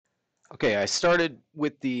Okay, I started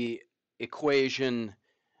with the equation,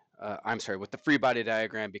 I'm sorry, with the free body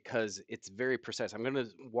diagram because it's very precise. I'm going to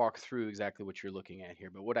walk through exactly what you're looking at here.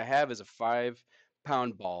 But what I have is a 5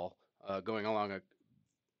 pound ball going along a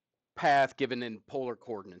path given in polar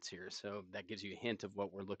coordinates here. So that gives you a hint of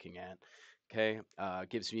what we're looking at. Okay,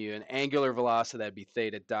 gives you an angular velocity, that'd be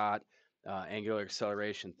theta dot, angular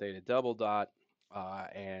acceleration, theta double dot,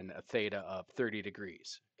 and a theta of 30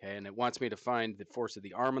 degrees. Okay, and it wants me to find the force of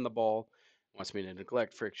the arm on the ball, wants me to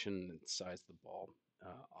neglect friction and size of the ball.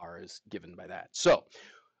 R is given by that. So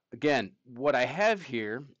again, what I have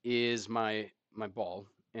here is my ball,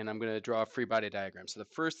 and I'm going to draw a free body diagram. So the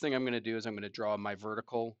first thing I'm going to do is I'm going to draw my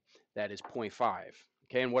vertical, that is zero point 0.5.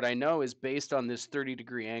 Okay, and what I know is based on this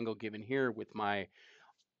 30-degree angle given here with my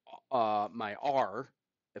R,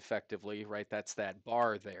 effectively, right? That's that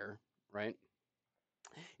bar there, right?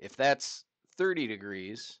 If that's 30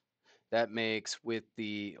 degrees, that makes with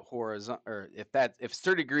the horizontal, or if it's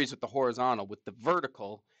 30 degrees with the horizontal, with the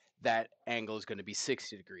vertical, that angle is going to be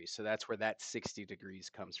 60 degrees. So that's where that 60 degrees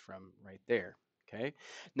comes from right there. Okay.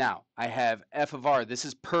 Now I have f of r. This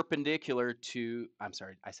is perpendicular to, I'm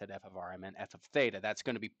sorry, I said f of r. I meant f of theta. That's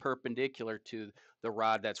going to be perpendicular to the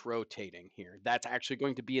rod that's rotating here. That's actually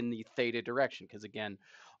going to be in the theta direction because, again,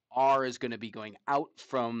 r is going to be going out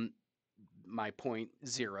from my point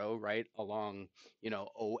zero, right, along,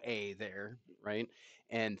 OA there, right?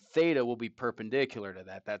 And theta will be perpendicular to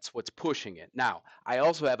that. That's what's pushing it. Now, I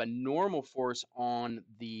also have a normal force on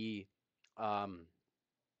the um,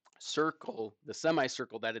 circle, the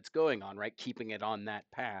semicircle that it's going on, right, keeping it on that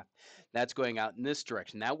path. That's going out in this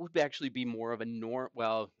direction. That would actually be more of a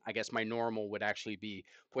well, I guess my normal would actually be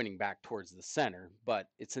pointing back towards the center, but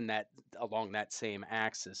it's in that, along that same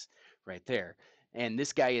axis right there. And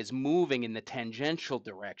this guy is moving in the tangential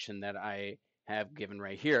direction that I have given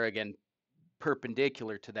right here, again,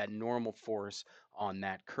 perpendicular to that normal force on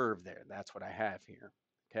that curve there. That's what I have here.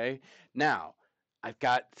 Okay. Now, I've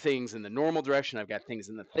got things in the normal direction. I've got things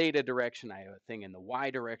in the theta direction. I have a thing in the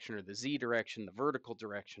y direction or the z direction, the vertical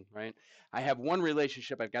direction, right? I have one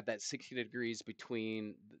relationship. I've got that 60 degrees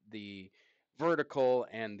between the vertical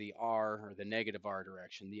and the r, or the negative r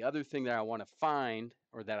direction. The other thing that I want to find,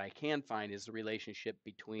 or that I can find, is the relationship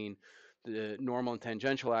between the normal and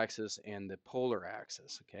tangential axis and the polar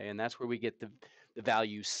axis. Okay, and that's where we get the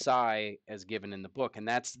value psi as given in the book, and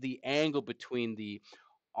that's the angle between the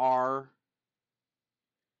r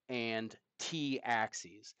and t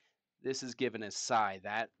axes. This is given as psi,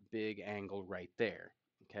 that big angle right there.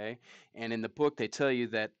 Okay, and in the book they tell you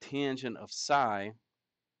that tangent of psi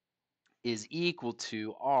is equal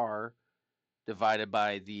to r divided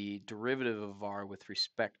by the derivative of r with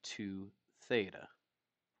respect to theta.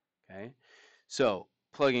 Okay, so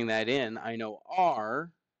plugging that in, I know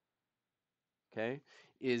r, okay,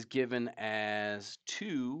 is given as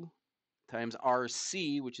 2 times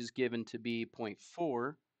RC, which is given to be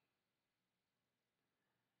 0.4,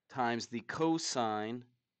 times the cosine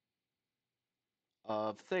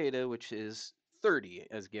of theta, which is 30,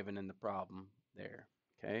 as given in the problem there.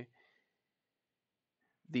 Okay.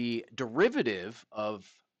 The derivative of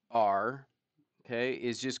r, okay,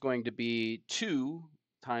 is just going to be 2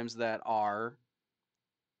 times that r,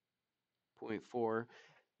 0.4.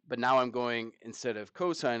 But now I'm going, instead of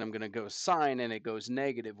cosine, I'm going to go sine, and it goes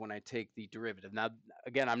negative when I take the derivative. Now,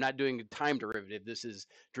 again, I'm not doing a time derivative. This is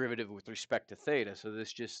derivative with respect to theta. So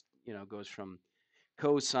this just, goes from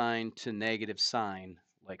cosine to negative sine,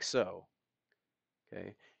 like so.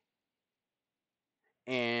 Okay.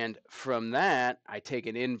 And from that, I take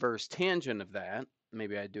an inverse tangent of that.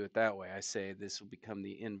 Maybe I do it that way. I say this will become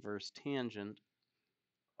the inverse tangent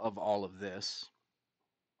of all of this.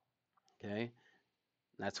 Okay.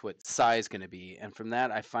 That's what psi is going to be. And from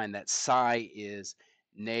that, I find that psi is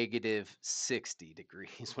negative 60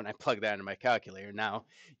 degrees when I plug that into my calculator. Now,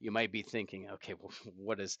 you might be thinking, okay, well,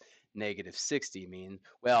 what does negative 60 mean?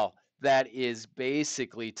 Well, that is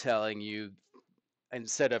basically telling you,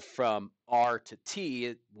 instead of from r to t,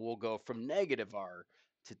 it will go from negative r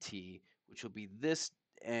to t, which will be this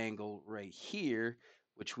angle right here,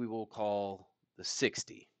 which we will call the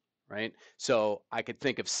 60, right? So I could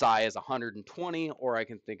think of psi as 120, or I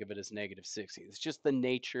can think of it as negative 60. It's just the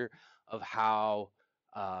nature of how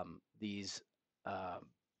these um,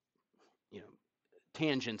 you know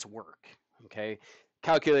tangents work. Okay,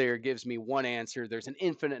 calculator gives me one answer. There's an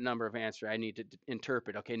infinite number of answers I need to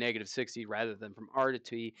interpret. Okay, negative 60, rather than from r to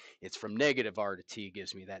t, it's from negative r to t,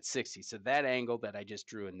 gives me that 60. So that angle that I just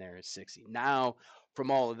drew in there is 60. Now,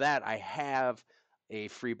 from all of that, I have a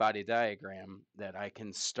free body diagram that I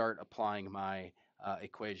can start applying my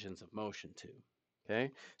equations of motion to.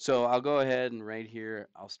 Okay, so I'll go ahead and right here,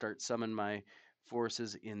 I'll start summing my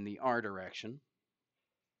forces in the R direction.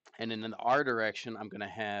 And in the R direction, I'm going to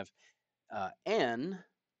have N,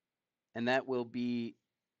 and that will be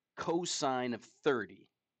cosine of 30.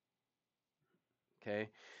 Okay,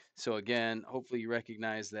 so again, hopefully you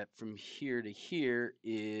recognize that from here to here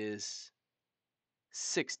is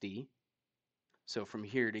 60. So from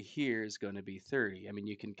here to here is going to be 30. I mean,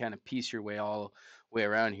 you can kind of piece your way all way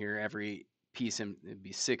around here. Every piece it'd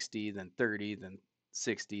be 60, then 30, then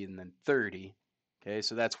 60, and then 30. Okay,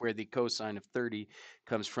 so that's where the cosine of 30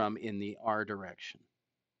 comes from in the R direction.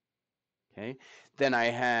 Okay, then I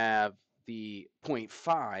have the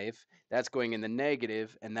 0.5, that's going in the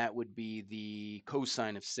negative, and that would be the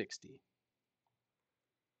cosine of 60.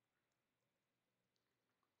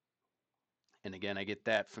 And again, I get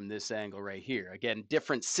that from this angle right here. Again,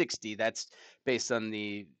 different 60, that's based on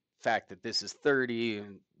the fact that this is 30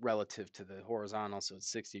 and relative to the horizontal, so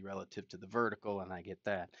it's 60 relative to the vertical, and I get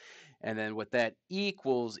that. And then what that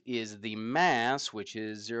equals is the mass, which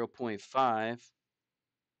is 0.5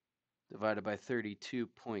 divided by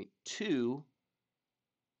 32.2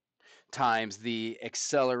 times the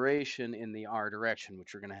acceleration in the r direction,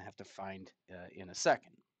 which we're going to have to find in a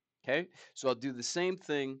second. Okay, so I'll do the same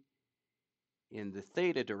thing in the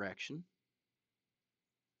theta direction.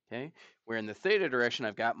 Okay, where in the theta direction,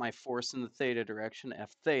 I've got my force in the theta direction,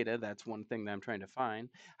 F theta, that's one thing that I'm trying to find.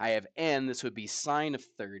 I have N, this would be sine of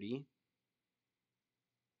 30.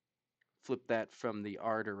 Flip that from the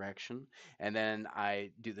R direction. And then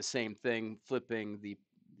I do the same thing, flipping the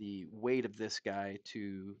weight of this guy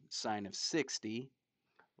to sine of 60,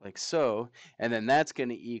 like so. And then that's going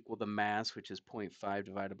to equal the mass, which is 0.5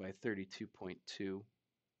 divided by 32.2.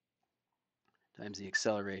 Times the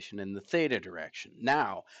acceleration in the theta direction.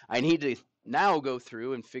 Now, I need to now go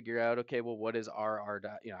through and figure out, okay, well, what is r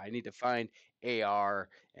dot, I need to find AR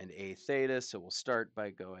and A theta. So we'll start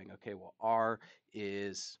by going, okay, well, R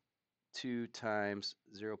is 2 times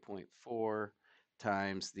 0.4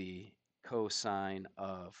 times the cosine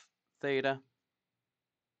of theta.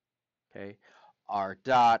 Okay, R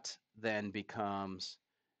dot then becomes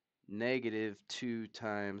negative 2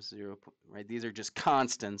 times 0, right? These are just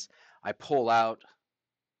constants. I pull out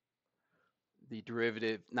the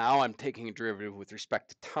derivative. Now I'm taking a derivative with respect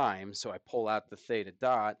to time, so I pull out the theta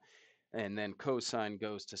dot, and then cosine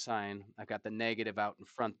goes to sine. I've got the negative out in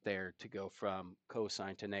front there to go from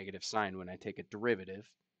cosine to negative sine when I take a derivative.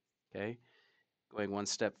 Okay, going one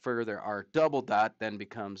step further, our double dot then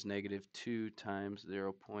becomes negative 2 times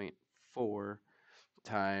 0.4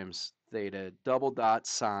 times theta double dot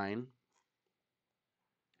sine,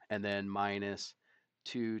 and then minus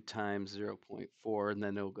 2 times 0.4, and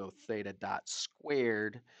then it'll go theta dot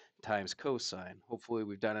squared times cosine. Hopefully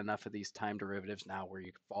we've done enough of these time derivatives now where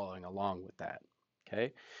you're following along with that.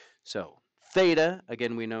 Okay, so theta,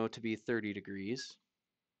 again, we know to be 30 degrees.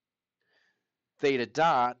 Theta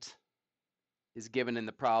dot is given in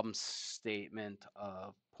the problem statement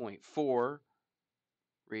of 0.4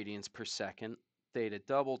 radians per second. Theta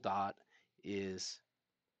double dot is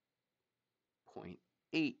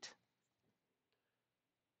 0.8.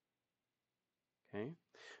 Okay,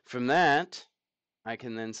 from that, I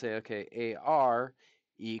can then say, okay, AR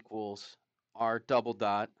equals R double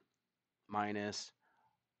dot minus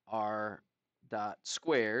R dot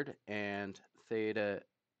squared, and theta,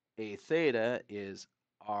 A theta is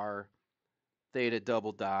R theta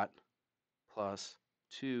double dot plus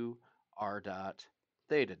 2 R dot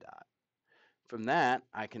theta dot. From that,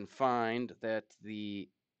 I can find that the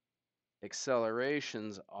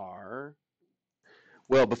accelerations are,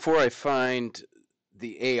 well, before I find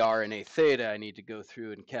the AR and A theta, I need to go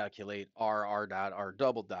through and calculate R dot, R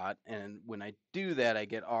double dot. And when I do that, I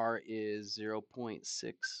get R is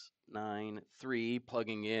 0.693,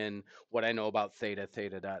 plugging in what I know about theta,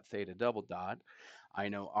 theta dot, theta double dot. I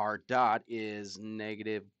know R dot is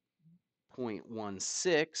negative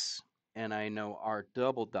 0.16, and I know R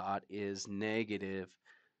double dot is negative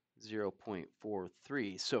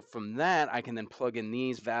 0.43. So from that, I can then plug in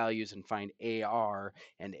these values and find AR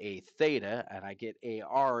and A theta, and I get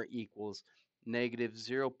AR equals negative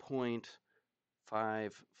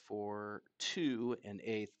 0.542, and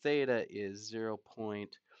A theta is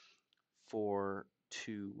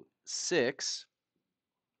 0.426.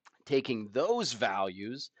 Taking those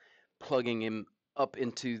values, plugging them up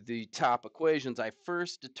into the top equations, I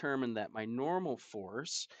first determined that my normal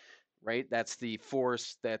force, right? That's the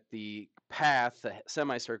force that the path, the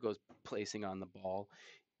semicircle is placing on the ball,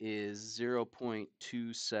 is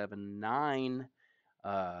 0.279.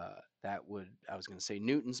 That would, I was going to say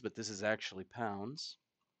newtons, but this is actually pounds.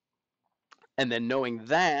 And then knowing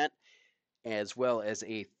that, as well as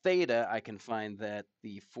a theta, I can find that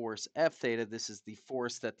the force F theta, this is the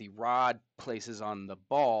force that the rod places on the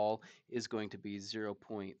ball, is going to be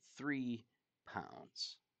 0.3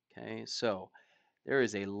 pounds. Okay, so there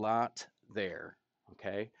is a lot there.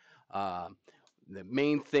 Okay, um, the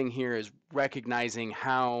main thing here is recognizing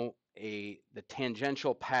how the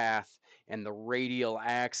tangential path and the radial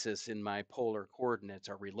axis in my polar coordinates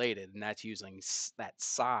are related, and that's using that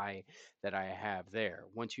psi that I have there.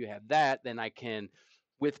 Once you have that, then I can,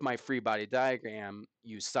 with my free body diagram,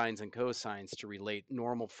 use sines and cosines to relate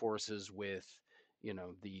normal forces with,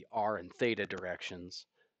 the r and theta directions.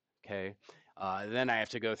 Okay. Then I have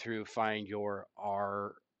to go through, find your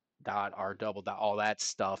r dot, r double dot, all that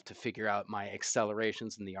stuff to figure out my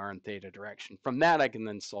accelerations in the r and theta direction. From that, I can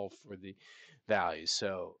then solve for the values.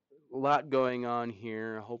 So a lot going on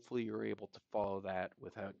here. Hopefully you're able to follow that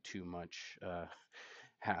without too much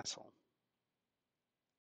hassle.